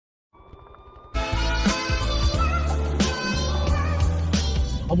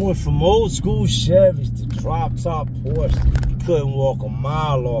I went from old school Chevys to drop top Porsche. You couldn't walk a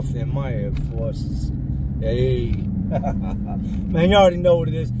mile off in my Air Forces. Hey. Man, you already know what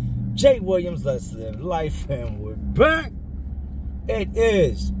it is. Jay Williams, let's live life, and we're back. It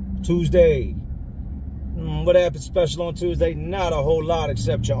is Tuesday. What happened special on Tuesday? Not a whole lot,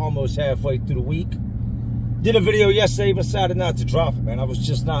 except you're almost halfway through the week. Did a video yesterday, but decided not to drop it, man. I was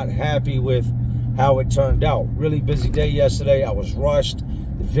just not happy with how it turned out. Really busy day yesterday. I was rushed.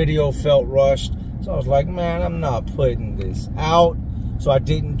 The video felt rushed. So I was like, man, I'm not putting this out. So I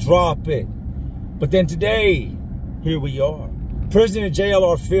didn't drop it. But then today, here we are. Prison and jail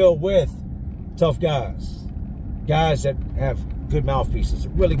are filled with tough guys. Guys that have good mouthpieces.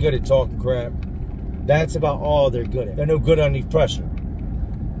 Really good at talking crap. That's about all they're good at. They're no good underneath pressure.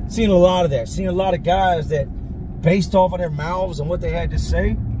 Seen a lot of that. Seen a lot of guys that, based off of their mouths and what they had to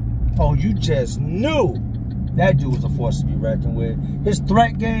say, oh, you just knew that dude was a force to be reckoned with. His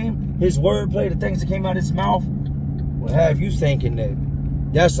threat game, his wordplay, the things that came out of his mouth will have you thinking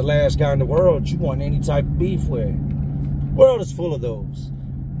that that's the last guy in the world you want any type of beef with. The world is full of those.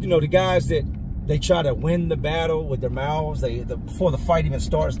 You know, the guys that they try to win the battle with their mouths. Before the fight even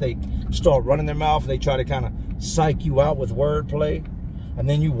starts, they start running their mouth. They try to kind of psych you out with wordplay. And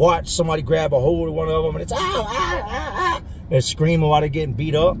then you watch somebody grab a hold of one of them and it's, ah. They're screaming while they're getting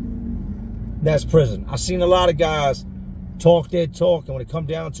beat up. That's prison. I've seen a lot of guys talk their talk, and when it come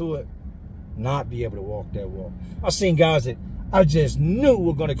down to it, not be able to walk that walk. I've seen guys that I just knew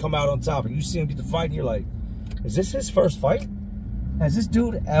were going to come out on top, and you see them get the fight, and you're like, is this his first fight? Has this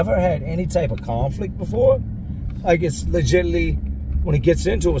dude ever had any type of conflict before? Like, it's legitimately, when he gets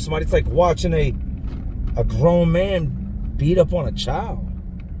into it with somebody, it's like watching a grown man beat up on a child.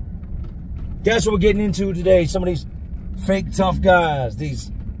 That's what we're getting into today. Some of these fake tough guys,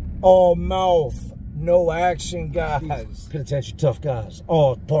 these all mouth, no action guys. Pay attention, tough guys.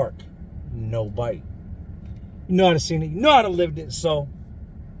 All bark, no bite. You know how to see it, you know how to live it, so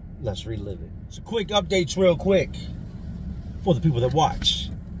let's relive it. So quick updates real quick for the people that watch.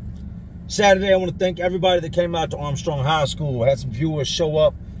 Saturday, I want to thank everybody that came out to Armstrong High School. Had some viewers show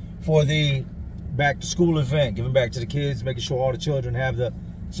up for the back to school event, giving back to the kids, making sure all the children have the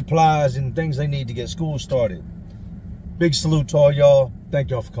supplies and things they need to get school started. Big salute to all y'all.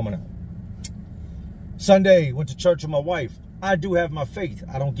 Thank y'all for coming out. Sunday, went to church with my wife. I do have my faith.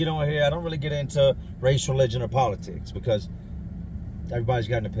 I don't get on here. I don't really get into race, religion, or politics because everybody's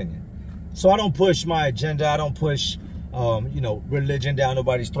got an opinion. So I don't push my agenda. I don't push, you know, religion down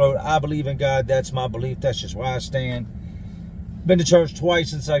nobody's throat. I believe in God. That's my belief. That's just where I stand. Been to church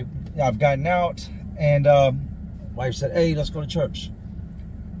twice since I've gotten out. And wife said, hey, let's go to church.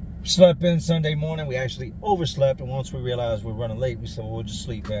 Slept in Sunday morning. We actually overslept, and once we realized we were running late, we said, well, we'll just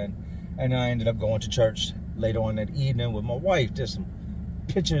sleep in. And I ended up going to church later on that evening with my wife. Did some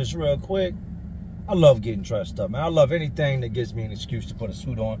pictures real quick. I love getting dressed up, man. I love anything that gives me an excuse to put a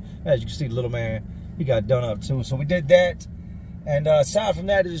suit on. As you can see, the little man, he got done up too. So we did that. And aside from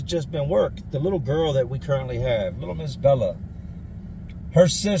that, it's just been work. The little girl that we currently have, little Miss Bella, her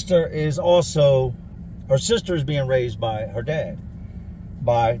sister is being raised by her dad.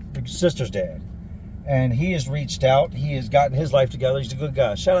 By the sister's dad, and he has reached out. He has gotten his life together. He's a good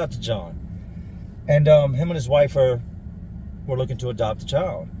guy. Shout out to John. And him and his wife were looking to adopt a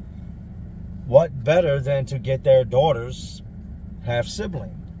child. What better than to get their daughter's half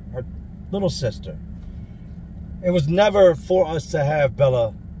sibling, her little sister? It was never for us to have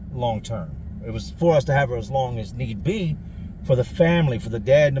Bella long term. It was for us to have her as long as need be, for the family, for the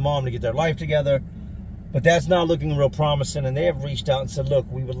dad and the mom to get their life together. But that's not looking real promising, and they have reached out and said, look,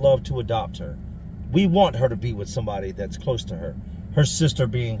 we would love to adopt her. We want her to be with somebody that's close to her, her sister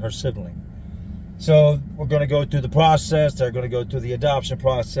being her sibling. So we're going to go through the process. They're going to go through the adoption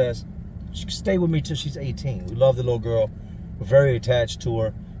process. She can stay with me till she's 18. We love the little girl. We're very attached to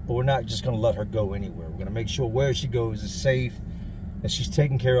her, but we're not just going to let her go anywhere. We're going to make sure where she goes is safe, that she's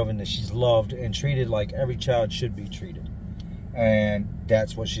taken care of, and that she's loved and treated like every child should be treated. And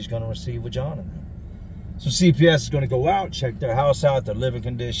that's what she's going to receive with John and them. So CPS is going to go out, check their house out, their living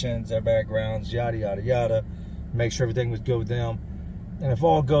conditions, their backgrounds, yada, yada, yada. Make sure everything was good with them. And if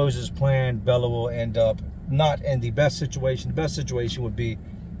all goes as planned, Bella will end up not in the best situation. The best situation would be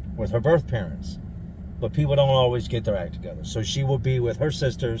with her birth parents. But people don't always get their act together. So she will be with her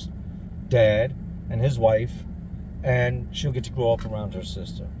sister's dad and his wife. And she'll get to grow up around her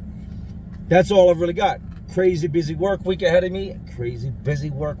sister. That's all I've really got. Crazy busy work week ahead of me. Crazy busy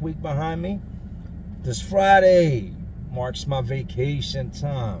work week behind me. This Friday marks my vacation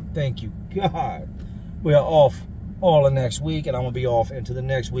time. Thank you, God. We are off all of next week, and I'm going to be off into the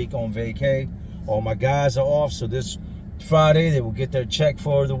next week on vacay. All my guys are off, so this Friday, they will get their check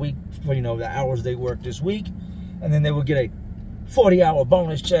for the week, for, you know, the hours they worked this week. And then they will get a 40-hour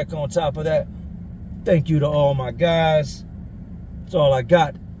bonus check on top of that. Thank you to all my guys. That's all I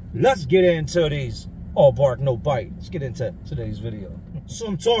got. Let's get into these all bark, no bite. Let's get into today's video. So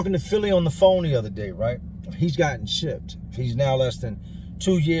I'm talking to Philly on the phone the other day, right? He's gotten shipped. He's now less than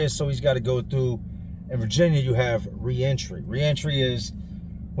 2 years, so he's got to go through. In Virginia, you have re-entry. Re-entry is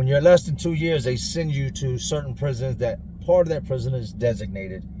when you're less than 2 years, they send you to certain prisons that part of that prison is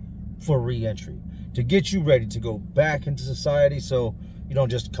designated for re-entry to get you ready to go back into society, so you don't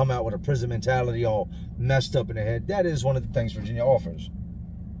just come out with a prison mentality all messed up in the head. That is one of the things Virginia offers.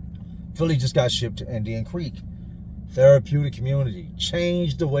 Philly just got shipped to Indian Creek. Therapeutic community.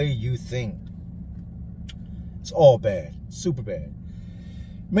 Change the way you think. It's all bad. Super bad.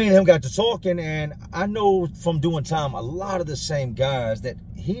 Me and him got to talking, and I know from doing time a lot of the same guys that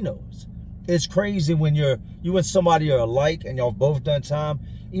he knows. It's crazy when you and somebody are alike and y'all both done time.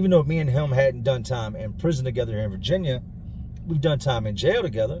 Even though me and him hadn't done time in prison together here in Virginia, we've done time in jail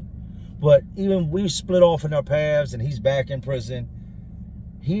together. But even we split off in our paths and he's back in prison.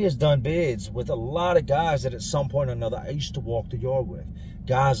 He has done bids with a lot of guys that at some point or another I used to walk the yard with.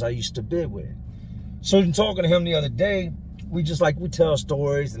 Guys I used to bid with. So in talking to him the other day, we tell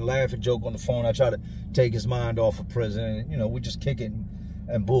stories and laugh and joke on the phone. I try to take his mind off of prison. And, you know, we just kick it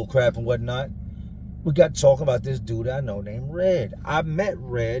and bull crap and whatnot. We got to talk about this dude I know named Red. I met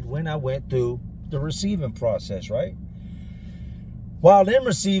Red when I went through the receiving process, right? While in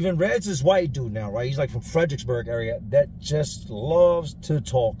receiving, Red's this white dude now, right? He's like from Fredericksburg area that just loves to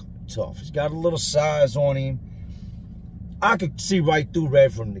talk tough. He's got a little size on him. I could see right through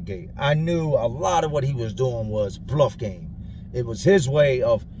Red from the gate. I knew a lot of what he was doing was bluff game. It was his way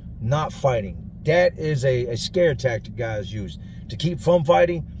of not fighting. That is a scare tactic guys use. To keep from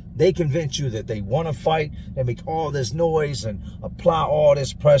fighting, they convince you that they want to fight. They make all this noise and apply all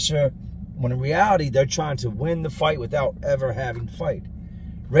this pressure. When in reality, they're trying to win the fight without ever having to fight.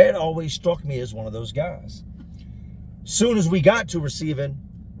 Red always struck me as one of those guys. Soon as we got to receiving,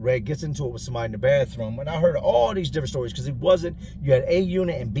 Red gets into it with somebody in the bathroom. And I heard all these different stories because you had A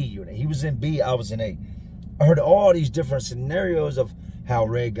unit and B unit. He was in B, I was in A. I heard all these different scenarios of how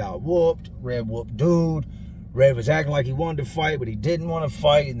Red got whooped. Red whooped dude. Red was acting like he wanted to fight, but he didn't want to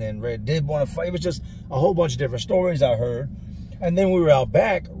fight. And then Red did want to fight. It was just a whole bunch of different stories I heard. And then we were out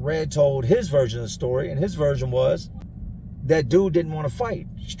back. Red told his version of the story. And his version was that dude didn't want to fight.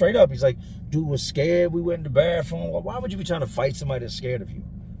 Straight up. He's like, dude was scared. We went in the bathroom. Well, why would you be trying to fight somebody that's scared of you?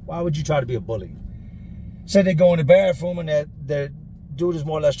 Why would you try to be a bully? Said they go in the bathroom and that dude is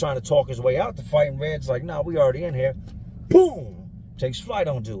more or less trying to talk his way out the fight. And Red's like, nah, we already in here. Boom. Takes flight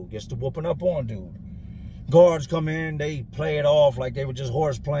on dude. Gets to whooping up on dude. Guards come in. They play it off like they were just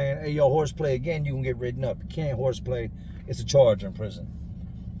horse playing. Hey, yo, horse play again, you can get ridden up. You can't horse play. It's a charge in prison.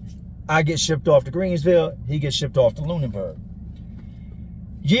 I get shipped off to Greensville. He gets shipped off to Lunenburg.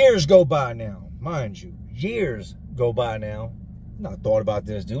 Years go by now. Mind you, years go by now. I'm not thought about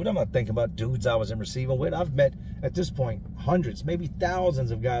this dude. I'm not thinking about dudes I was in receiving with. I've met, at this point, hundreds, maybe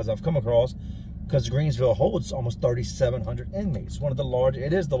thousands of guys I've come across because Greensville holds almost 3,700 inmates.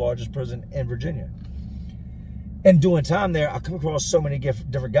 It is the largest prison in Virginia. And doing time there, I come across so many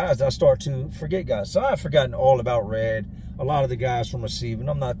different guys that I start to forget guys. So I've forgotten all about Red, a lot of the guys from receiving.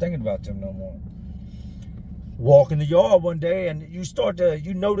 I'm not thinking about them no more. Walk in the yard one day and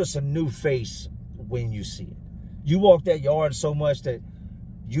you notice a new face when you see it. You walk that yard so much that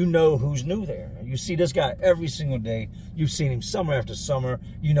you know who's new there. You see this guy every single day. You've seen him summer after summer.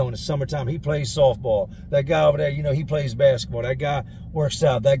 You know in the summertime he plays softball. That guy over there, you know, he plays basketball. That guy works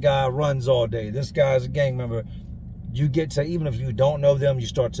out. That guy runs all day. This guy's a gang member. You get to, even if you don't know them, you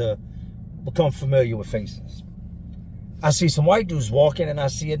start to become familiar with faces. I see some white dudes walking and I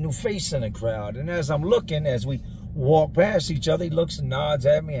see a new face in the crowd. And as I'm looking, as we walk past each other, he looks and nods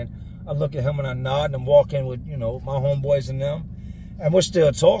at me and I look at him and I nod and I'm walking with, you know, my homeboys and them. And we're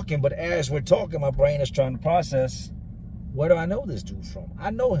still talking, but as we're talking, my brain is trying to process, where do I know this dude from? I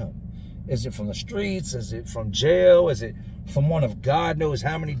know him. Is it from the streets? Is it from jail? Is it from one of God knows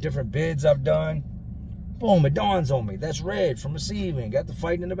how many different bids I've done? Boom, it dawns on me. That's Red from receiving. Got the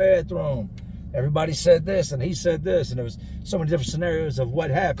fighting in the bathroom. Everybody said this and he said this. And there was so many different scenarios of what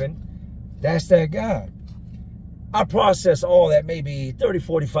happened. That's that guy. I process all that maybe 30,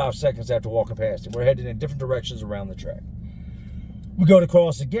 45 seconds after walking past him. We're headed in different directions around the track. We go to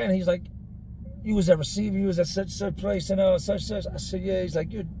cross again. He's like, you was at receiving, you was at such place and such. I said, yeah. He's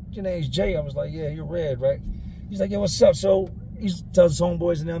like, your name's Jay. I was like, yeah, you're Red, right? He's like, yeah, what's up? So he tells his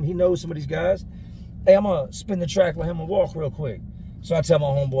homeboys and them, he knows some of these guys. Hey, I'm going to spin the track with him and walk real quick. So I tell my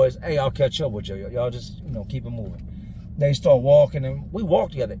homeboys, hey, I'll catch up with you. Y'all just, you know, keep it moving. They start walking, and we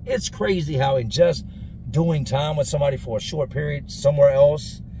walk together. It's crazy how in just doing time with somebody for a short period somewhere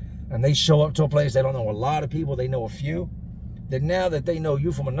else, and they show up to a place, they don't know a lot of people, they know a few, that now that they know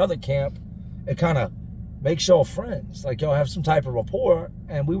you from another camp, it kind of makes y'all friends. Like y'all have some type of rapport,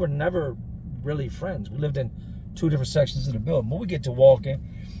 and we were never really friends. We lived in 2 different sections of the building. When we get to walking,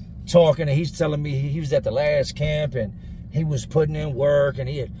 talking, and he's telling me he was at the last camp, and he was putting in work, and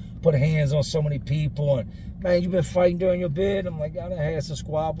he had put hands on so many people, and man, you been fighting during your bid? I'm like, I done had some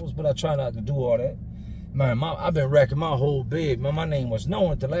squabbles, but I try not to do all that. Man, I've been wrecking my whole bid. Man, my name was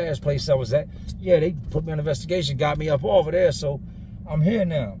known at the last place I was at. Yeah, they put me on investigation, got me up over there, so I'm here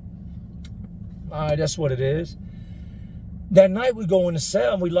now. All right, that's what it is. That night we go in the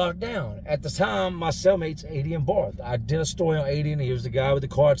cell and we lock down. At the time, my cellmates, 80 and Barth. I did a story on 80, and he was the guy with the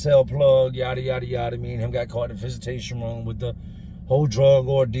cartel plug, yada, yada, yada. Me and him got caught in the visitation room with the whole drug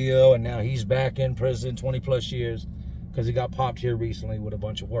ordeal, and now he's back in prison 20 plus years because he got popped here recently with a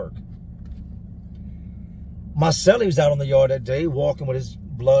bunch of work. My cellie was out on the yard that day walking with his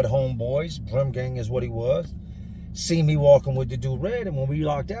blood homeboys. Brim gang is what he was. See me walking with the dude Red, and when we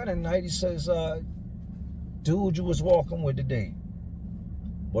locked down at night, he says, dude you was walking with today,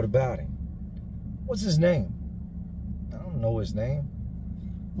 what about him? What's his name? I don't know his name.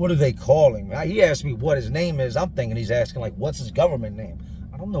 What do they call him? He asked me what his name is. I'm thinking he's asking, like, what's his government name?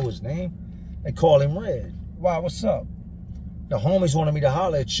 I don't know his name. They call him Red. Why, what's up? The homies wanted me to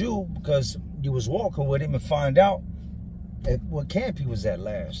holler at you because you was walking with him and find out at what camp he was at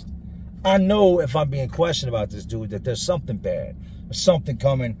last. I know if I'm being questioned about this dude that there's something bad. There's something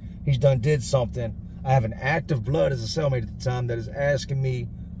coming. He's did something. I have an active blood as a cellmate at the time that is asking me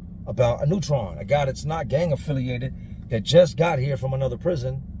about a neutron, a guy that's not gang affiliated, that just got here from another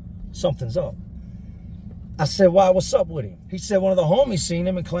prison. Something's up. I said, why, what's up with him? He said one of the homies seen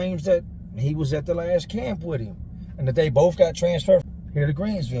him and claims that he was at the last camp with him and that they both got transferred here to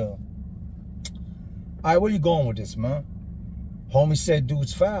Greensville. All right, where you going with this, man? Homie said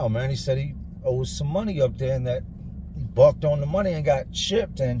dude's foul, man. He said he owes some money up there and that he bucked on the money and got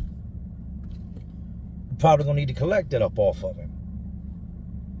shipped, and probably gonna need to collect that up off of him.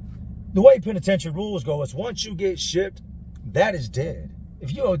 The way penitentiary rules go is once you get shipped, that is dead.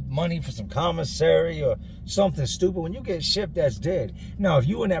 If you owe money for some commissary or something stupid, when you get shipped, that's dead. Now, if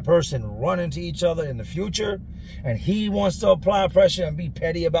you and that person run into each other in the future and he wants to apply pressure and be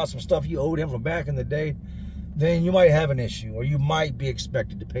petty about some stuff you owed him from back in the day, then you might have an issue or you might be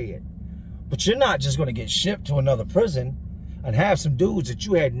expected to pay it. But you're not just going to get shipped to another prison and have some dudes that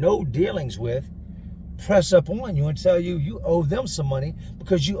you had no dealings with press up on you and tell you you owe them some money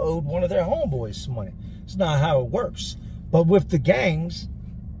because you owed one of their homeboys some money. It's not how it works. But with the gangs,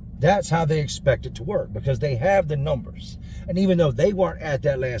 that's how they expect it to work because they have the numbers. And even though they weren't at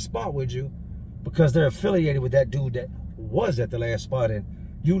that last spot with you, because they're affiliated with that dude that was at the last spot and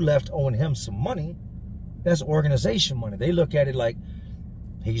you left owing him some money, that's organization money. They look at it like,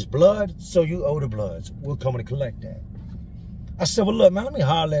 he's blood, so you owe the bloods. We're coming to collect that. I said, well, look, man, let me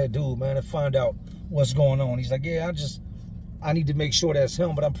holler at that dude, man, and find out what's going on. He's like, yeah, I need to make sure that's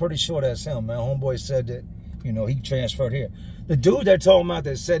him, but I'm pretty sure that's him, man. Homeboy said that, you know, he transferred here. The dude they're talking about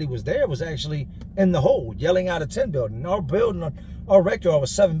that said he was there was actually in the hole, yelling out a 10 building. Our building, our rec yard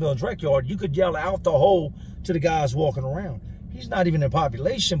was 7 buildings rec yard. You could yell out the hole to the guys walking around. He's not even in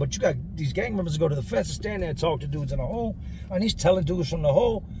population, but you got these gang members go to the fence and stand there and talk to dudes in the hole. And he's telling dudes from the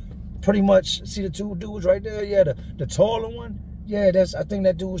hole, pretty much, see the 2 dudes right there? Yeah, the taller one. Yeah, I think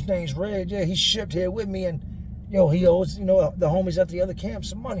that dude's name's Red. Yeah, he shipped here with me, and yo, he owes, you know, the homies at the other camp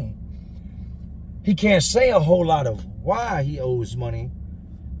some money. He can't say a whole lot of why he owes money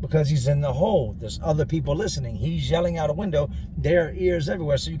because he's in the hole. There's other people listening. He's yelling out a window. There are ears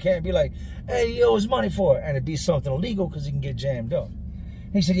everywhere, so you can't be like, hey, he owes money for it, and it'd be something illegal because he can get jammed up.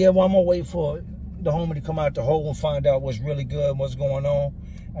 He said, yeah, well, I'm going to wait for the homie to come out the hole and find out what's really good and what's going on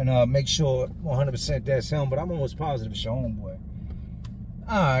and make sure 100% that's him, but I'm almost positive it's your homeboy.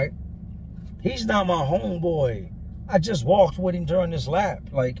 All right. He's not my homeboy. I just walked with him during this lap.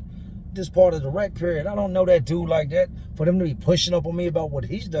 Like, this part of the rec period. I don't know that dude like that. For them to be pushing up on me about what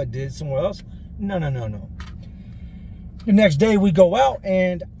he's did somewhere else. No. The next day we go out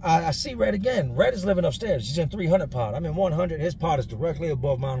and I see Red again. Red is living upstairs. He's in 300 pod. I'm in 100. His pod is directly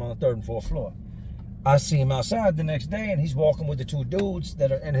above mine on the 3rd and 4th floor. I see him outside the next day and he's walking with the 2 dudes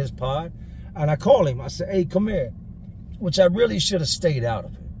that are in his pod. And I call him. I say, hey, come here. Which I really should have stayed out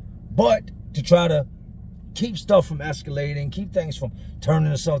of it. But to try to keep stuff from escalating, keep things from turning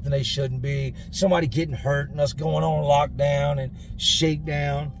into something they shouldn't be, somebody getting hurt and us going on lockdown and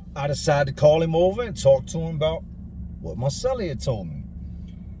shakedown, I decided to call him over and talk to him about what my cellie had told me.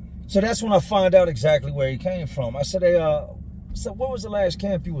 So that's when I find out exactly where he came from. I said, hey, so what was the last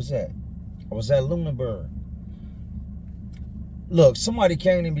camp you was at? I was at Lunenburg. Look, somebody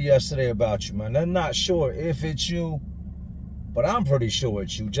came to me yesterday about you, man. I'm not sure if it's you, but I'm pretty sure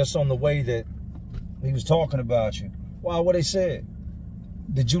it's you, just on the way that he was talking about you. Wow, what they said.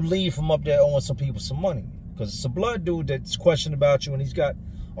 Did you leave from up there owing some people some money? Because it's a blood dude that's questioning about you, and he's got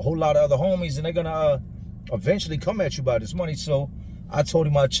a whole lot of other homies, and they're going to eventually come at you about this money. So I told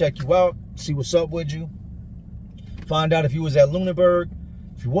him I'd check you out, see what's up with you, find out if you was at Lunenburg.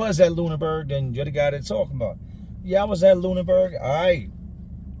 If you was at Lunenburg, then you're the guy they're talking about. Yeah, I was at Lunenburg. All right.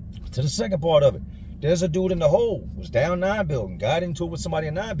 To the second part of it. There's a dude in the hole. Was down 9 building. Got into it with somebody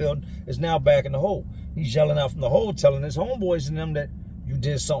in 9 building. Is now back in the hole. He's yelling out from the hole, telling his homeboys and them that you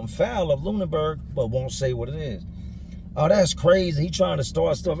did something foul of Lunenburg, but won't say what it is. Oh, that's crazy. He trying to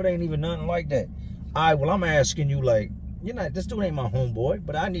start stuff. It ain't even nothing like that. All right, well, I'm asking you, like, you're not, this dude ain't my homeboy,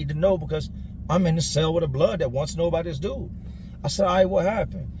 but I need to know because I'm in the cell with a blood that wants to know about this dude. I said, all right, what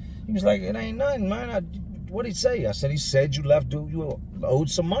happened? He was like, it ain't nothing, man. What did he say? I said, he said you left, dude, you owed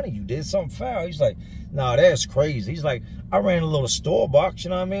some money. You did something foul. He's like, nah, that's crazy. He's like, I ran a little store box, you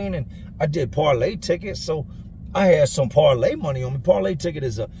know what I mean? And I did parlay tickets, so I had some parlay money on me. Parlay ticket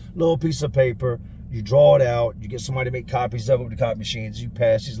is a little piece of paper. You draw it out. You get somebody to make copies of it with the copy machines. You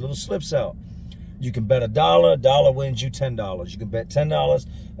pass these little slips out. You can bet $1. $1 wins you $10. You can bet $10,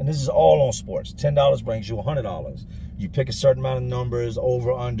 and this is all on sports. $10 brings you $100. You pick a certain amount of numbers,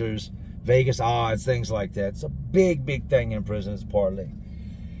 over, unders, Vegas odds, things like that. It's a big, big thing in prison. It's parlay.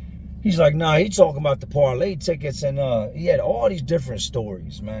 He's like, nah, he talking about the parlay tickets, and he had all these different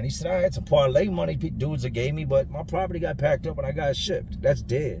stories, man. He said, I had some parlay money dudes that gave me, but my property got packed up and I got shipped. That's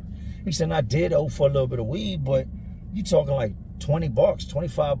dead. He said, I did owe for a little bit of weed, but you talking like $20,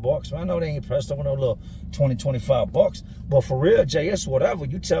 $25. I know they ain't pressed over no little 20, $25. But for real, Jay, it's whatever.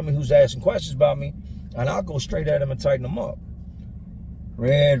 You tell me who's asking questions about me, and I'll go straight at him and tighten them up.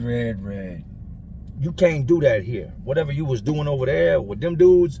 Red, red, red. You can't do that here. Whatever you was doing over there with them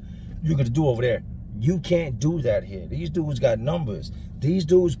dudes, you could do over there. You can't do that here. These dudes got numbers. These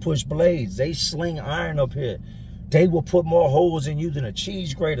dudes push blades. They sling iron up here. They will put more holes in you than a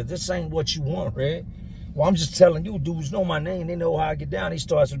cheese grater. This ain't what you want, Red. Well, I'm just telling you, dudes know my name. They know how I get down. He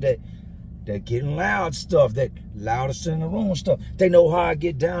starts with that getting loud stuff, that loudest in the room stuff. They know how I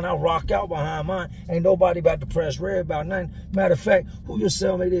get down. I rock out behind mine. Ain't nobody about to press red about nothing. Matter of fact, who your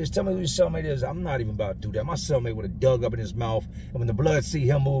cellmate is, tell me who your cellmate is. I'm not even about to do that. My cellmate would have dug up in his mouth, and when the blood see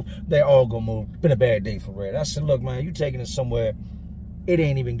him move, they all gonna move. Been a bad day for Red. I said, look, man, you taking it somewhere it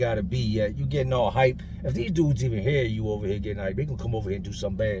ain't even gotta be yet. You getting all hype. If these dudes even hear you over here getting hype, they gonna come over here and do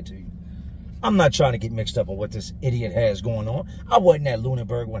something bad to you. I'm not trying to get mixed up on what this idiot has going on. I wasn't at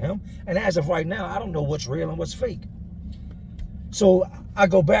Lunenburg with him. And as of right now, I don't know what's real and what's fake. So I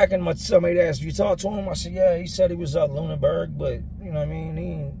go back and my cellmate asked, you talked to him? I said, yeah, he said he was at Lunenburg, but you know what I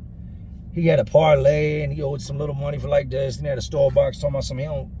mean? He had a parlay and he owed some little money for like this. And he had a store box talking about something.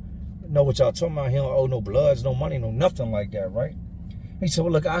 He don't know what y'all talking about. He don't owe no bloods, no money, no nothing like that, right? He said,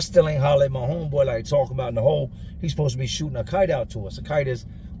 well, look, I still ain't holler at my homeboy like talking about in the hole. He's supposed to be shooting a kite out to us. A kite is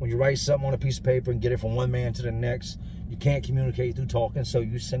when you write something on a piece of paper and get it from one man to the next. You can't communicate through talking, so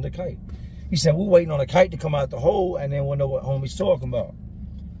you send a kite. He said, we're waiting on a kite to come out the hole, and then we'll know what homie's talking about.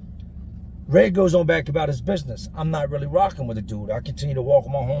 Red goes on back about his business. I'm not really rocking with the dude. I continue to walk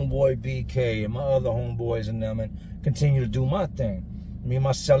with my homeboy BK and my other homeboys and them and continue to do my thing. Me and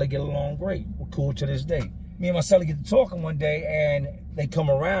my celly get along great. We're cool to this day. Me and my celly get to talking one day, and they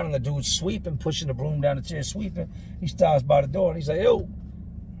come around, and the dude's sweeping, pushing the broom down the chair, sweeping. He stops by the door, and he's like, yo.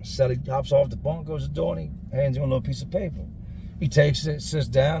 Celly hops off the bunk, goes to the door, and he hands him a little piece of paper. He takes it, sits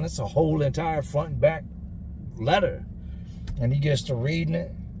down. It's a whole entire front and back letter. And he gets to reading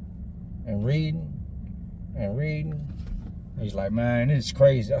it and reading and reading. And he's like, man, this is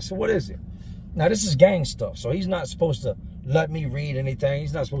crazy. I said, what is it? Now, this is gang stuff, so he's not supposed to let me read anything.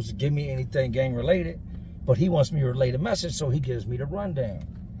 He's not supposed to give me anything gang-related, but he wants me to relay the message, so he gives me the rundown.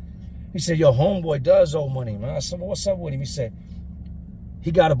 He said, your homeboy does owe money, man. I said, well, what's up with him? He said, he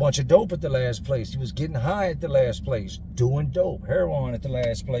got a bunch of dope at the last place. He was getting high at the last place, doing dope, heroin at the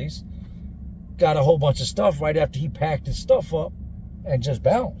last place. Got a whole bunch of stuff right after he packed his stuff up and just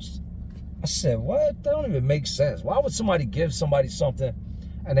bounced. I said, what? That don't even make sense. Why would somebody give somebody something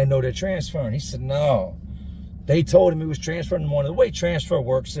and they know they're transferring? He said, no. They told him he was transferring in the morning. The way transfer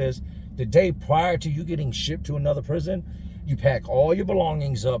works is the day prior to you getting shipped to another prison, you pack all your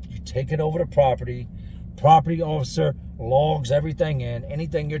belongings up, you take it over to property. Property officer logs everything in.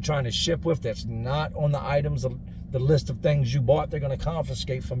 Anything you're trying to ship with that's not on the items, the list of things you bought, they're going to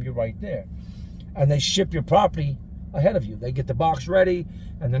confiscate from you right there. And they ship your property ahead of you. They get the box ready,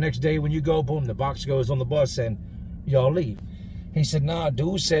 and the next day when you go, boom, the box goes on the bus and y'all leave. He said, nah,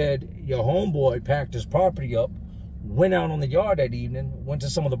 dude said your homeboy packed his property up, went out on the yard that evening, went to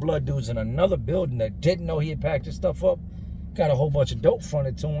some of the blood dudes in another building that didn't know he had packed his stuff up, got a whole bunch of dope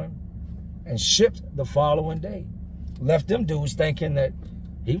fronted to him, and shipped the following day. Left them dudes thinking that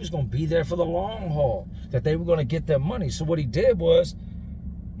he was going to be there for the long haul, that they were going to get their money. So what he did was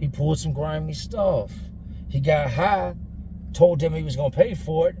he pulled some grimy stuff. He got high, told them he was going to pay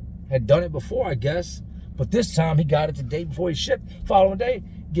for it, had done it before, I guess, but this time he got it the day before he shipped. Following day,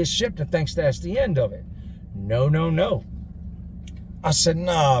 gets shipped and thinks that's the end of it. No, no, no. I said,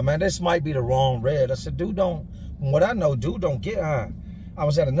 nah, man, this might be the wrong red. I said, dude, don't, from what I know, dude, don't get high. I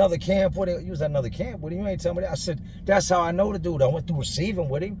was at another camp with him. You was at another camp with him. You ain't tell me that. I said, that's how I know the dude. I went through receiving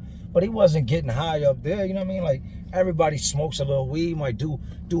with him, but he wasn't getting high up there. You know what I mean? Like, everybody smokes a little weed, might do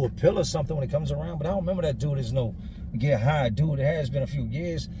a pill or something when he comes around, but I don't remember that dude is no get high dude. It has been a few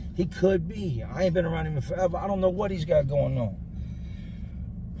years. He could be. I ain't been around him in forever. I don't know what he's got going on.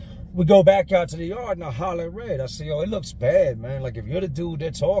 We go back out to the yard and I holler at Red. I say, yo, it looks bad, man. Like, if you're the dude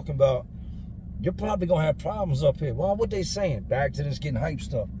they're talking about, you're probably going to have problems up here. Well, what they saying? Back to this getting hype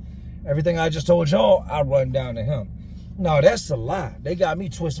stuff. Everything I just told y'all, I run down to him. No, that's a lie. They got me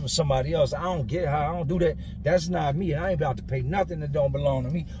twisted for somebody else. I don't get high. I don't do that. That's not me. And I ain't about to pay nothing that don't belong to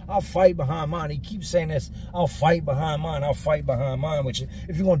me. I'll fight behind mine. He keeps saying this. I'll fight behind mine. I'll fight behind mine. Which,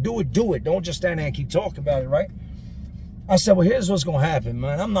 if you're going to do it, do it. Don't just stand there and keep talking about it, right? I said, well, here's what's going to happen,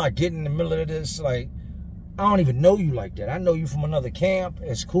 man. I'm not getting in the middle of this. Like, I don't even know you like that. I know you from another camp.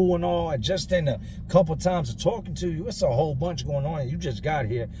 It's cool and all. And just in a couple times of talking to you, it's a whole bunch going on. And you just got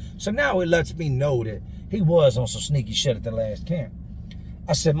here. So now it lets me know that he was on some sneaky shit at the last camp.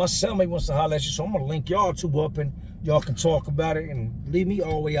 I said, my cellmate wants to holler at you, so I'm going to link y'all two up and y'all can talk about it and leave me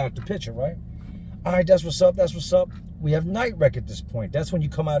all the way out the picture, right? All right, that's what's up. That's what's up. We have night rec at this point. That's when you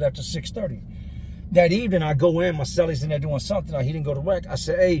come out after 6:30. That evening, I go in. My celly's in there doing something. He didn't go to rec. I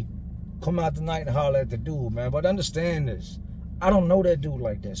said, hey, come out tonight and holler at the dude, man. But understand this. I don't know that dude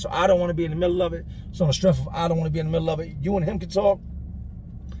like that. So I don't want to be in the middle of it. So on the strength of I don't want to be in the middle of it, you and him can talk.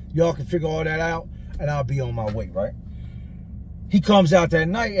 Y'all can figure all that out. And I'll be on my way, right? He comes out that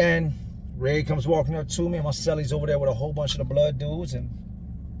night and Ray comes walking up to me. And my celly's over there with a whole bunch of the blood dudes. And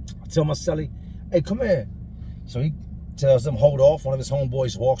I tell my celly, hey, come here. So he tells them, hold off. One of his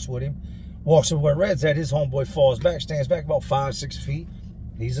homeboys walks with him. Walks over where Red's at. His homeboy falls back, stands back about 5-6 feet.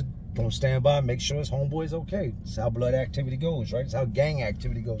 He's gonna stand by and make sure his homeboy's okay. That's how blood activity goes, right? It's how gang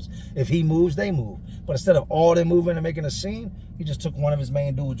activity goes. If he moves, they move. But instead of all them moving and making a scene, he just took one of his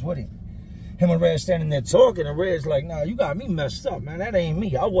main dudes with him. Him and Red standing there talking, and Red's like, nah, you got me messed up, man. That ain't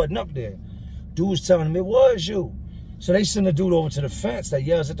me. I wasn't up there. Dude's telling him it was you. So they send the dude over to the fence that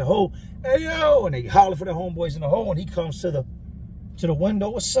yells at the hole, hey, yo, and they holler for the homeboys in the hole, and he comes to the window.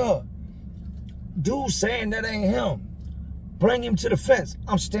 What's up? Dude saying that ain't him. Bring him to the fence.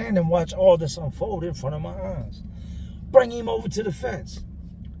 I'm standing and watch all this unfold in front of my eyes. Bring him over to the fence.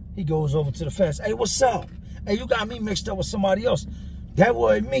 He goes over to the fence. Hey, what's up? Hey, you got me mixed up with somebody else. That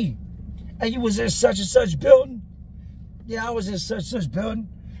wasn't me. Hey, you was in such and such building? Yeah, I was in such and such building.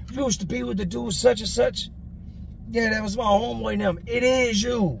 You used to be with the dude such and such? Yeah, that was my homeboy and them. It is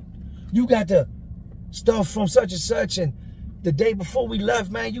you. You got the stuff from such and such, and the day before we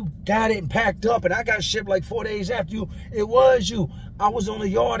left, man, you got it and packed up, and I got shipped like 4 days after you. It was you. I was on the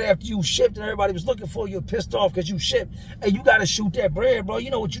yard after you shipped, and everybody was looking for you, pissed off because you shipped. Hey, you got to shoot that bread, bro.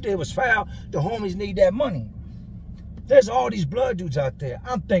 You know what you did was foul. The homies need that money. There's all these blood dudes out there.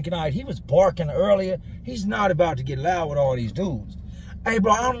 I'm thinking, all right, he was barking earlier. He's not about to get loud with all these dudes. Hey,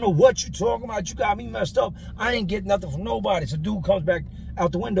 bro, I don't know what you talking about. You got me messed up. I ain't getting nothing from nobody. So dude comes back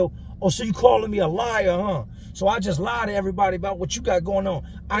out the window. Oh, so you calling me a liar, huh? So I just lie to everybody about what you got going on.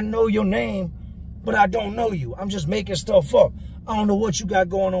 I know your name, but I don't know you. I'm just making stuff up. I don't know what you got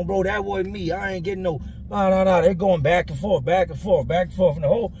going on, bro. That wasn't me. I ain't getting no, no. They're going back and forth, back and forth, back and forth in the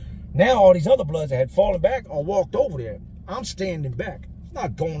hole. Now all these other bloods that had fallen back or walked over there. I'm standing back. I'm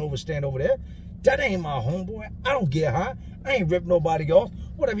not going over, stand over there. That ain't my homeboy. I don't get high. I ain't ripped nobody off.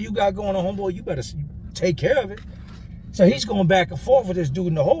 Whatever you got going on, homeboy, you better take care of it. So he's going back and forth with this dude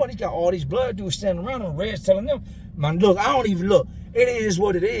in the hole, and he got all these blood dudes standing around him. Red's telling them, man, look, I don't even look. It is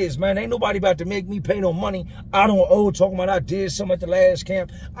what it is, man. Ain't nobody about to make me pay no money. I don't owe talking about I did something at the last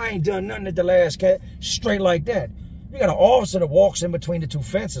camp. I ain't done nothing at the last camp. Straight like that. You got an officer that walks in between the two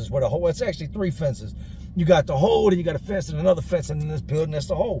fences where the hole, it's actually 3 fences. You got the hole, and you got a fence and another fence, and in this building, that's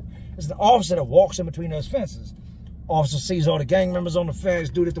the hole. It's the officer that walks in between those fences. Officer sees all the gang members on the fence,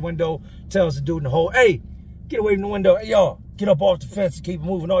 dude at the window, tells the dude in the hole, hey, get away from the window. Hey, y'all, get up off the fence and keep it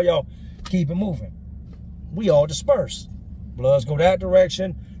moving. All y'all, keep it moving. we all disperse. Bloods go that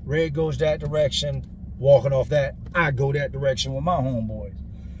direction, Red goes that direction. Walking off that, I go that direction with my homeboys.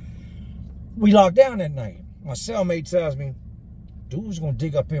 We locked down that night. My cellmate tells me, dude's gonna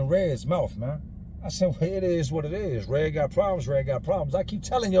dig up in Red's mouth, man. I said, well, it is what it is. Red got problems, Red got problems. I keep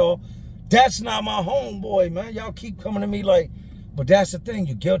telling y'all, that's not my homeboy, man. Y'all keep coming to me like, but that's the thing.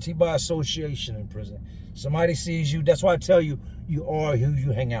 You're guilty by association in prison. Somebody sees you, that's why I tell you, you are who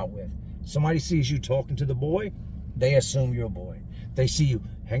you hang out with. Somebody sees you talking to the boy, they assume you're a boy. They see you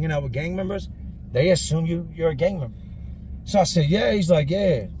hanging out with gang members, they assume you're a gang member. So I said, yeah. He's like,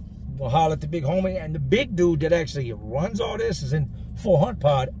 yeah. We'll holler at the big homie. And the big dude that actually runs all this is in 400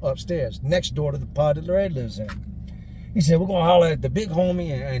 pod upstairs, next door to the pod that Red lives in. He said, we're going to holler at the big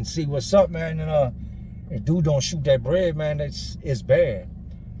homie and see what's up, man. And if dude don't shoot that bread, man, it's bad.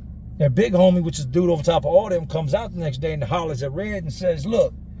 That big homie, which is the dude over top of all them, comes out the next day and hollers at Red and says,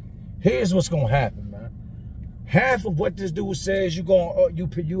 look, here's what's going to happen, man. Half of what this dude says you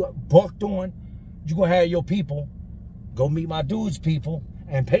bucked on, you're going to have your people go meet my dude's people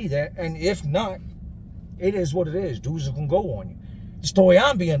and pay that. And if not, it is what it is. Dudes are going to go on you. The story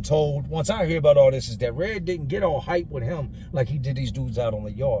I'm being told, once I hear about all this, is that Red didn't get all hype with him like he did these dudes out on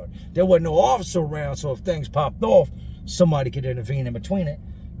the yard. There wasn't no officer around, so if things popped off, somebody could intervene in between it.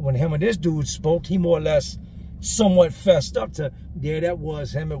 When him and this dude spoke, he more or less somewhat fessed up to, yeah, that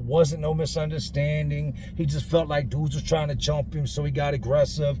was him. It wasn't no misunderstanding. He just felt like dudes was trying to jump him, so he got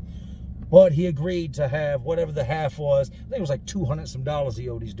aggressive. But he agreed to have whatever the half was. I think it was like $200 some he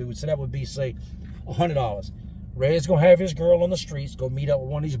owed these dudes. So that would be, say, $100. Red's going to have his girl on the streets, go meet up with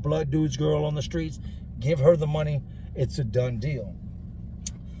one of these blood dudes' girl on the streets, give her the money. It's a done deal.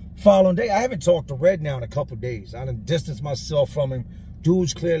 Following day, I haven't talked to Red now in a couple days. I done distanced myself from him.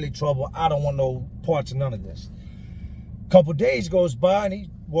 Dude's clearly trouble. I don't want no parts of none of this. Couple days goes by and he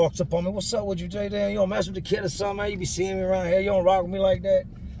walks up on me. What's up with you, Jay? Damn, you don't mess with the kid or something, man? You be seeing me around here. You don't rock with me like that?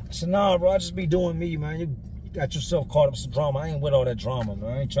 I said, nah, bro, I just be doing me, man. You got yourself caught up in some drama. I ain't with all that drama,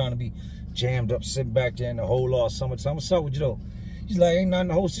 man. I ain't trying to be jammed up, sitting back there in the whole lot of summertime. What's up with you, though? He's like, ain't nothing.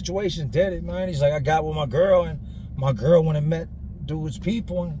 The whole situation dead it, man. He's like, I got with my girl, and my girl went and met dude's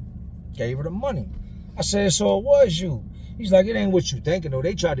people and gave her the money. I said, so it was you. He's like, it ain't what you thinking, though.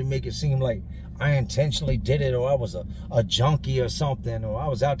 They tried to make it seem like I intentionally did it, or I was a junkie or something, or I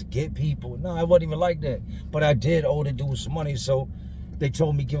was out to get people. No, I wasn't even like that. But I did owe the dude some money, so they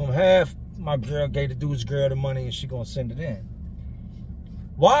told me give him half. My girl gave the dude's girl the money, and she gonna send it in.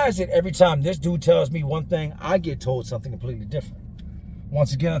 Why is it every time this dude tells me one thing, I get told something completely different?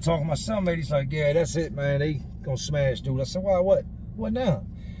 Once again, I'm talking to my cellmate. He's like, yeah, that's it, man. They gonna smash dude. I said, why, what? What now?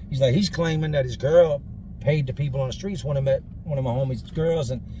 He's like, he's claiming that his girl paid the people on the streets when I met one of my homies'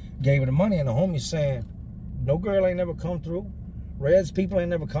 girls and gave her the money. And the homie's saying, no girl ain't never come through. Red's people ain't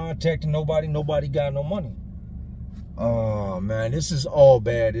never contacted nobody. Nobody got no money. Oh, man, this is all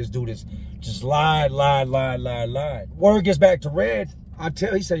bad. This dude is just lied. Word gets back to Red.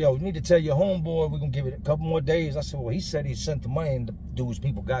 He said, yo, you need to tell your homeboy we're going to give it a couple more days. I said, well, he said he sent the money and the dude's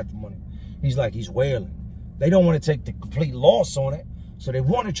people got the money. He's like, he's wailing. They don't want to take the complete loss on it. So they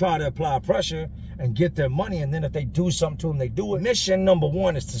want to try to apply pressure and get their money. And then if they do something to them, they do it. Mission number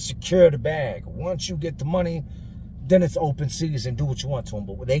one is to secure the bag. Once you get the money, then it's open season. Do what you want to them.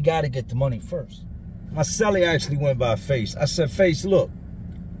 But they got to get the money first. My celly actually went by Face. I said, Face, look,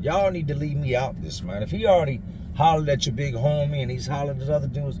 y'all need to leave me out this, man. If he already hollered at your big homie and he's hollered at other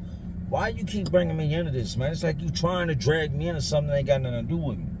dudes, why you keep bringing me into this, man? It's like you trying to drag me into something that ain't got nothing to do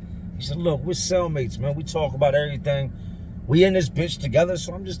with me. He said, look, we're cellmates, man. We talk about everything. We in this bitch together,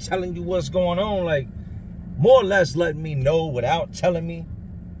 so I'm just telling you what's going on. Like, more or less letting me know without telling me.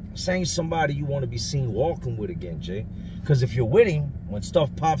 This ain't somebody you want to be seen walking with again, Jay. Because if you're with him, when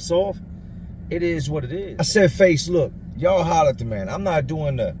stuff pops off, it is what it is. I said, Face, look, y'all holler at the man. I'm not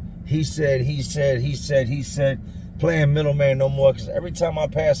doing the he said, playing middleman no more, because every time I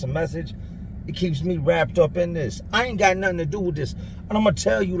pass a message, it keeps me wrapped up in this. I ain't got nothing to do with this. And I'm going to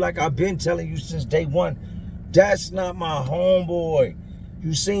tell you, like I've been telling you since day one, that's not my homeboy.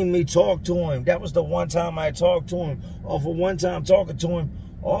 You seen me talk to him. That was the one time I talked to him. Or for one time talking to him,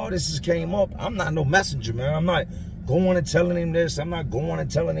 all this has came up. I'm not no messenger, man. I'm not going and telling him this. I'm not going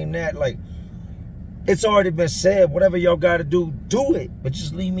and telling him that. Like, it's already been said. Whatever y'all got to do, do it. But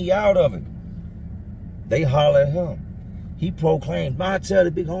just leave me out of it. They holler at him. He proclaimed, I tell the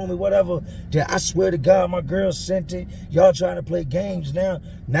big homie, whatever, that I swear to God, my girl sent it. Y'all trying to play games now.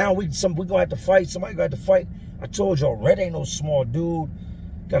 Now we going to have to fight. Somebody got to fight. I told y'all, Red ain't no small dude.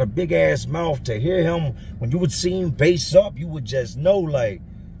 Got a big-ass mouth. To hear him, when you would see him base up, you would just know, like,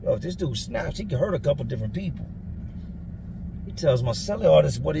 yo, if this dude snaps, he can hurt a couple different people. He tells my celly all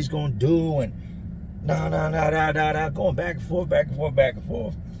this, what he's going to do, and Nah, going back and forth, back and forth, back and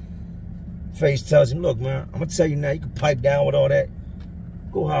forth. Face tells him, look, man, I'm going to tell you now, you can pipe down with all that.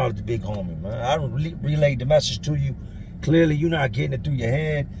 Go holler at the big homie, man. I relayed the message to you. Clearly, you're not getting it through your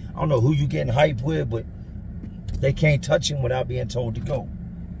head. I don't know who you getting hyped with, but they can't touch him without being told to go.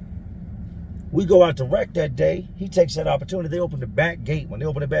 We go out to wreck that day. He takes that opportunity. They open the back gate. When they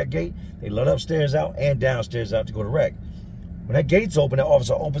open the back gate, they let upstairs out and downstairs out to go to wreck. When that gate's open, the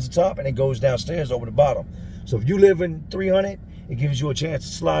officer opens the top and it goes downstairs over the bottom. So if you live in 300, it gives you a chance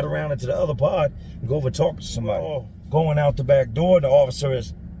to slide around into the other pod and go over and talk to somebody. Going out the back door, the officer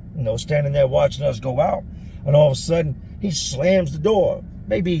is, standing there watching us go out. And all of a sudden, he slams the door.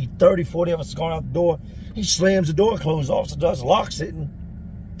 Maybe 30, 40 of us going out the door. He slams the door closed. The officer does, locks it, and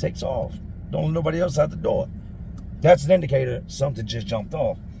takes off. Don't let nobody else out the door. That's an indicator something just jumped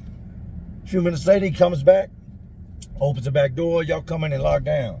off. A few minutes later, he comes back, opens the back door. Y'all come in and lock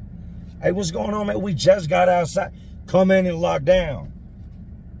down. Hey, what's going on, man? We just got outside. Come in and lock down.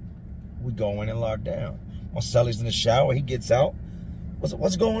 We go in and lock down. Marcelli's in the shower. He gets out.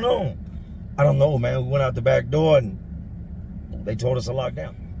 What's going on? I don't know, man. We went out the back door and they told us to lock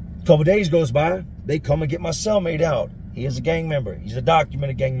down. A couple days goes by. They come and get my cellmate out. He is a gang member. He's a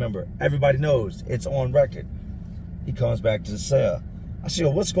documented gang member. Everybody knows. It's on record. He comes back to the cell. I say,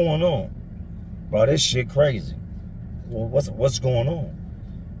 well, what's going on? Bro, this shit crazy. Well, what's going on?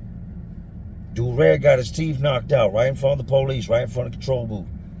 Dude Red got his teeth knocked out right in front of the police, right in front of the control booth.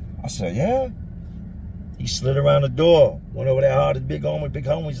 I said, yeah? He slid around the door, went over there, hollered at big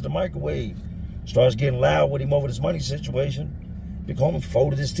homies at the microwave. Starts getting loud with him over this money situation. Big homie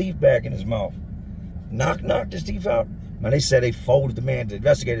folded his teeth back in his mouth. Knocked his teeth out. Man, they said they folded the man. The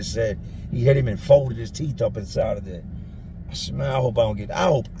investigators said he hit him and folded his teeth up inside of there. I said, man, I hope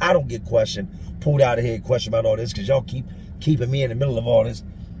I don't get questioned, pulled out of here, questioned about all this, because y'all keeping me in the middle of all this.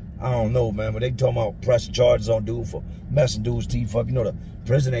 I don't know, man, but they talking about pressing charges on dude for messing dude's teeth up. The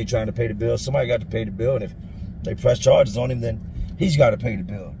prison ain't trying to pay the bill. Somebody got to pay the bill, and if they press charges on him, then he's got to pay the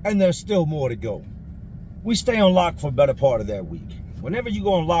bill. And there's still more to go. We stay on lock for a better part of that week. Whenever you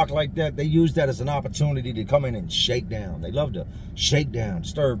go on lock like that, they use that as an opportunity to come in and shake down. They love to shake down,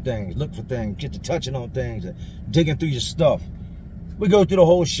 disturb things, look for things, get to touching on things, digging through your stuff. We go through the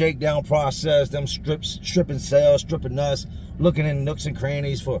whole shakedown process, them stripping cells, stripping us, looking in nooks and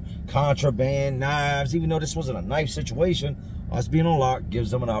crannies for contraband, knives. Even though this wasn't a knife situation, us being on lock gives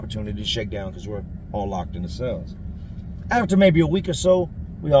them an opportunity to shake down because we're all locked in the cells. After maybe a week or so,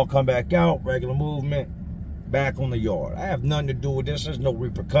 we all come back out, regular movement, back on the yard. I have nothing to do with this. There's no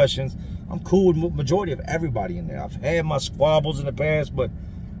repercussions. I'm cool with the majority of everybody in there. I've had my squabbles in the past, but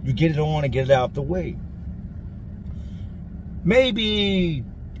you get it on and get it out the way. Maybe,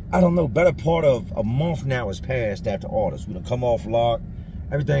 I don't know, better part of a month now has passed after all this. We done come off lock.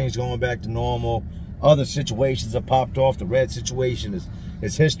 Everything's going back to normal. Other situations have popped off. The Red situation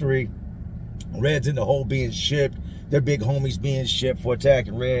is history. Red's in the hole being shipped. Their big homies being shipped for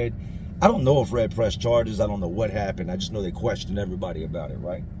attacking Red. I don't know if Red pressed charges. I don't know what happened. I just know they questioned everybody about it,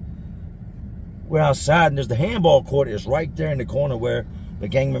 right? We're outside, and there's the handball court is right there in the corner where the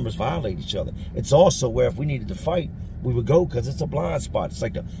gang members violate each other. It's also where if we needed to fight, we would go because it's a blind spot. It's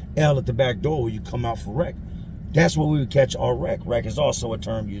like the L at the back door where you come out for wreck. That's where we would catch our wreck. Wreck is also a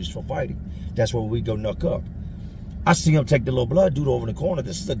term used for fighting. That's where we go knuck up. I see him take the little blood dude over in the corner.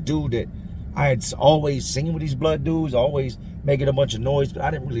 This is a dude that I had always seen with these blood dudes, always making a bunch of noise, but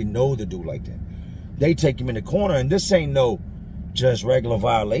I didn't really know the dude like that. They take him in the corner, and this ain't no just regular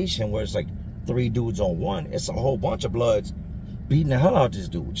violation where it's like 3 dudes on one. It's a whole bunch of bloods beating the hell out of this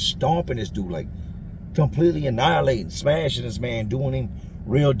dude, stomping this dude, like completely annihilating, smashing this man, doing him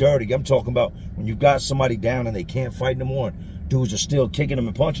real dirty. I'm talking about when you got somebody down and they can't fight no more, dudes are still kicking them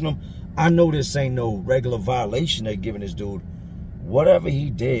and punching them. I know this ain't no regular violation they're giving this dude. Whatever he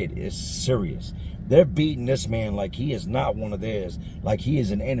did is serious. They're beating this man like he is not one of theirs, like he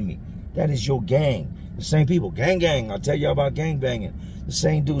is an enemy. That is your gang. The same people. Gang. I'll tell you about gang banging. The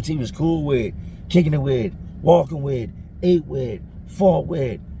same dudes he was cool with, kicking it with, walking with, ate with, fought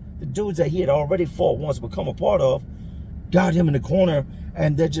with. The dudes that he had already fought once, become a part of, got him in the corner,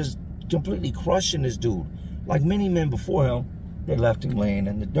 and they're just completely crushing this dude. Like many men before him, they left him laying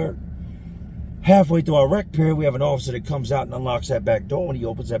in the dirt. Halfway through our rec period, we have an officer that comes out and unlocks that back door. When he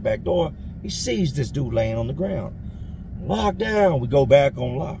opens that back door, he sees this dude laying on the ground. Locked down. We go back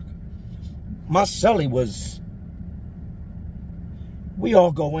on lock. My cellie was... We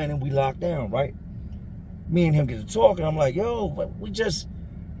all go in and we lock down, right? Me and him get to talking. I'm like, yo,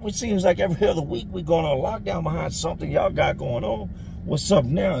 it seems like every other week we going on lockdown behind something y'all got going on. What's up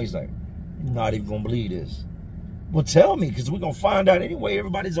now? He's like, you're not even going to believe this. Well, tell me, because we're going to find out anyway.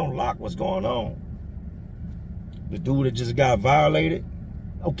 Everybody's on lock. What's going on? The dude that just got violated?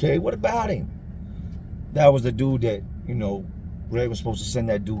 Okay, what about him? That was the dude that, you know, Red was supposed to send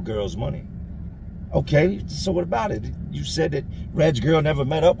that dude girl's money. Okay, so what about it? You said that Red's girl never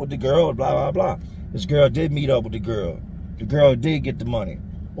met up with the girl, blah, blah, blah. This girl did meet up with the girl. The girl did get the money.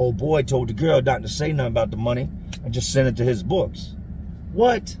 Old boy told the girl not to say nothing about the money and just send it to his books.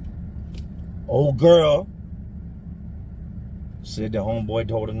 What? Old girl said the homeboy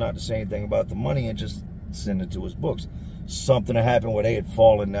told her not to say anything about the money and just send it to his books. Something that happened where they had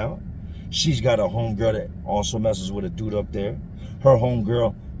fallen out. She's got a homegirl that also messes with a dude up there. Her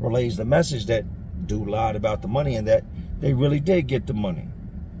homegirl relays the message that dude lied about the money and that they really did get the money.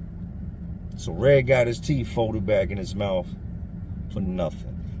 So Red got his teeth folded back in his mouth for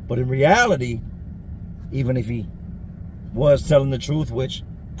nothing. But in reality, even if he was telling the truth, which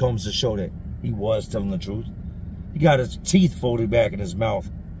comes to show that he was telling the truth, he got his teeth folded back in his mouth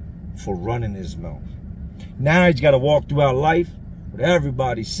for running his mouth. Now he's got to walk throughout life with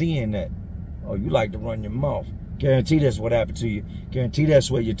everybody seeing that, oh, you like to run your mouth. Guarantee that's what happened to you. Guarantee that's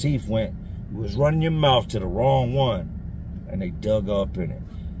where your teeth went. You was running your mouth to the wrong one, and they dug up in it.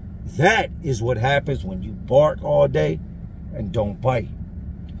 That is what happens when you bark all day and don't bite.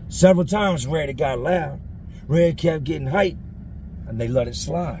 Several times Red got loud. Red kept getting hyped, and they let it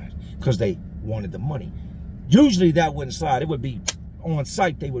slide because they wanted the money. Usually that wouldn't slide. It would be on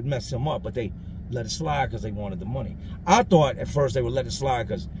sight. They would mess him up, but they let it slide because they wanted the money. I thought at first they would let it slide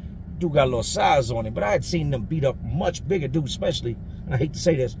because dude got a little size on him, but I had seen them beat up much bigger dudes, especially, and I hate to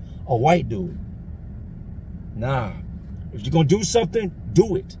say this, a white dude. Nah, if you're going to do something,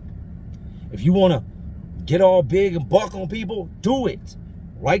 do it. If you want to get all big and buck on people, do it.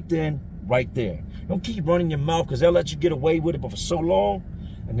 Right then, right there. Don't keep running your mouth because they'll let you get away with it for so long,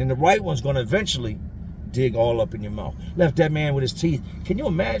 and then the right one's going to eventually dig all up in your mouth. Left that man with his teeth. Can you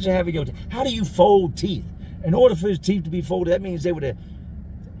imagine having your teeth? How do you fold teeth? In order for his teeth to be folded, that means they would have,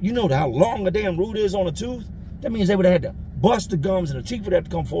 you know how long a damn root is on a tooth? That means they would have had to bust the gums and the teeth would have to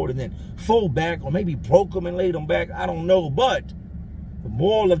come forward and then fold back or maybe broke them and laid them back. I don't know, but the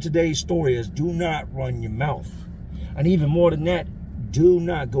moral of today's story is do not run your mouth. And even more than that, do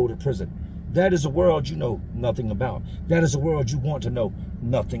not go to prison. That is a world you know nothing about. That is a world you want to know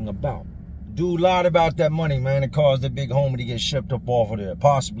nothing about. Dude lied about that money, man. It caused the big homie to get shipped up off of there.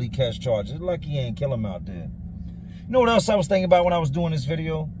 Possibly catch charges. Lucky he ain't kill him out there. You know what else I was thinking about when I was doing this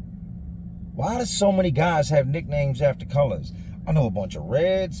video? Why do so many guys have nicknames after colors? I know a bunch of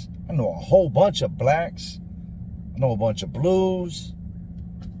reds. I know a whole bunch of blacks. I know a bunch of blues.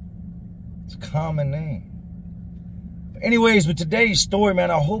 It's a common name. But anyways, with today's story,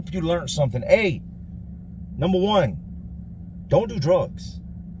 man, I hope you learned something. A, number one, don't do drugs.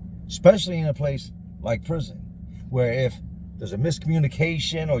 Especially in a place like prison, where if there's a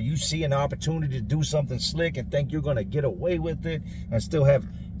miscommunication or you see an opportunity to do something slick and think you're going to get away with it and still have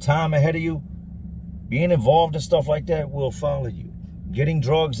time ahead of you, being involved in stuff like that will follow you. Getting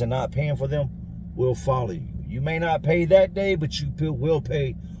drugs and not paying for them will follow you. You may not pay that day, but you will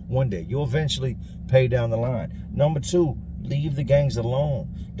pay one day. You'll eventually pay down the line. Number two, leave the gangs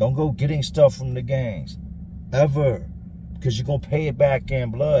alone. Don't go getting stuff from the gangs, ever. Because you're going to pay it back in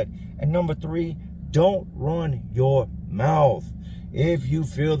blood. And number three, don't run your mouth. If you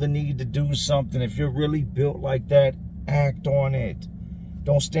feel the need to do something, if you're really built like that, act on it.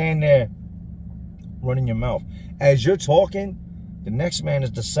 Don't stand there running your mouth. As you're talking, the next man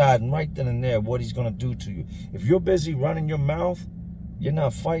is deciding right then and there what he's going to do to you. If you're busy running your mouth, you're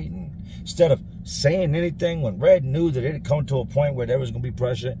not fighting. Instead of saying anything, when Red knew that it had come to a point where there was going to be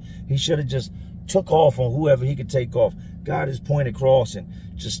pressure, he should have just took off on whoever he could take off, got his point across, and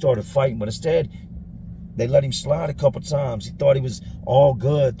just started fighting. But instead, they let him slide a couple times. He thought he was all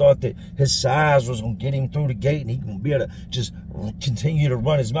good, thought that his size was going to get him through the gate and he can be able to just continue to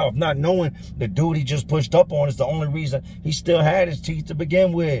run his mouth, not knowing the dude he just pushed up on is the only reason he still had his teeth to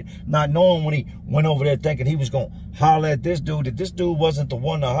begin with. Not knowing when he went over there thinking he was going to holler at this dude, that this dude wasn't the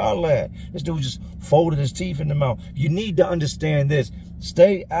one to holler at. This dude just folded his teeth in the mouth. You need to understand this.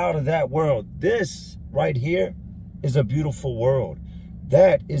 Stay out of that world. This right here is a beautiful world.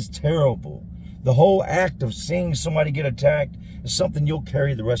 That is terrible. The whole act of seeing somebody get attacked is something you'll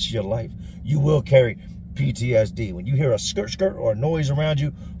carry the rest of your life. You will carry PTSD. When you hear a skirt or a noise around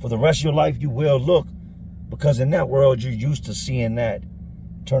you for the rest of your life, you will look. Because in that world, you're used to seeing that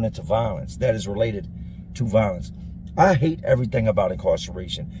turn into violence. That is related to violence. I hate everything about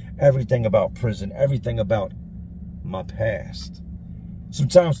incarceration, everything about prison, everything about my past.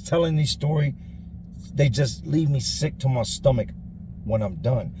 Sometimes telling these stories, they just leave me sick to my stomach when I'm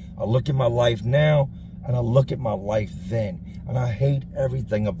done. I look at my life now, And I look at my life then, and I hate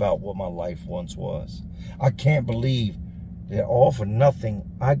everything about what my life once was. I can't believe that all for nothing,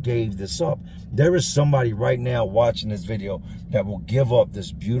 I gave this up. There is somebody right now watching this video that will give up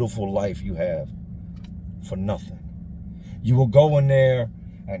this beautiful life you have for nothing. You will go in there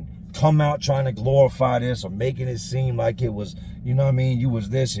and come out trying to glorify this or making it seem like it was, you know what I mean, you was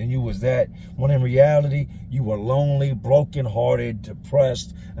this and you was that, when in reality, you were lonely, brokenhearted,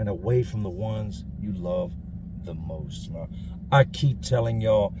 depressed, and away from the ones you love the most. I keep telling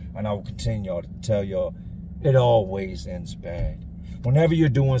y'all, and I will continue to tell y'all, it always ends bad. Whenever you're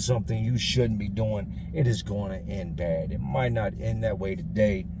doing something you shouldn't be doing, it is going to end bad. It might not end that way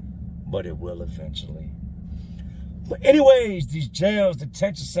today, but it will eventually. But anyways, these jails,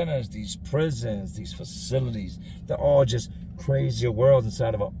 detention centers, these prisons, these facilities, they're all just crazier worlds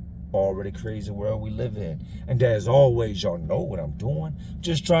inside of an already crazy world we live in. And as always, y'all know what I'm doing.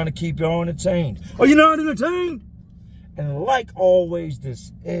 Just trying to keep y'all entertained. Are you not entertained? And like always,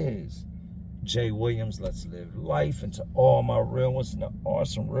 this is Jay Williams. Let's live life. And to all my real ones, and there are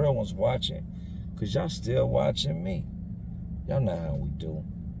some real ones watching, because y'all still watching me. Y'all know how we do.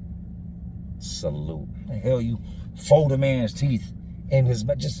 Salute. The hell you fold a man's teeth in his,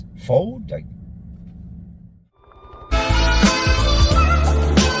 just fold? Like,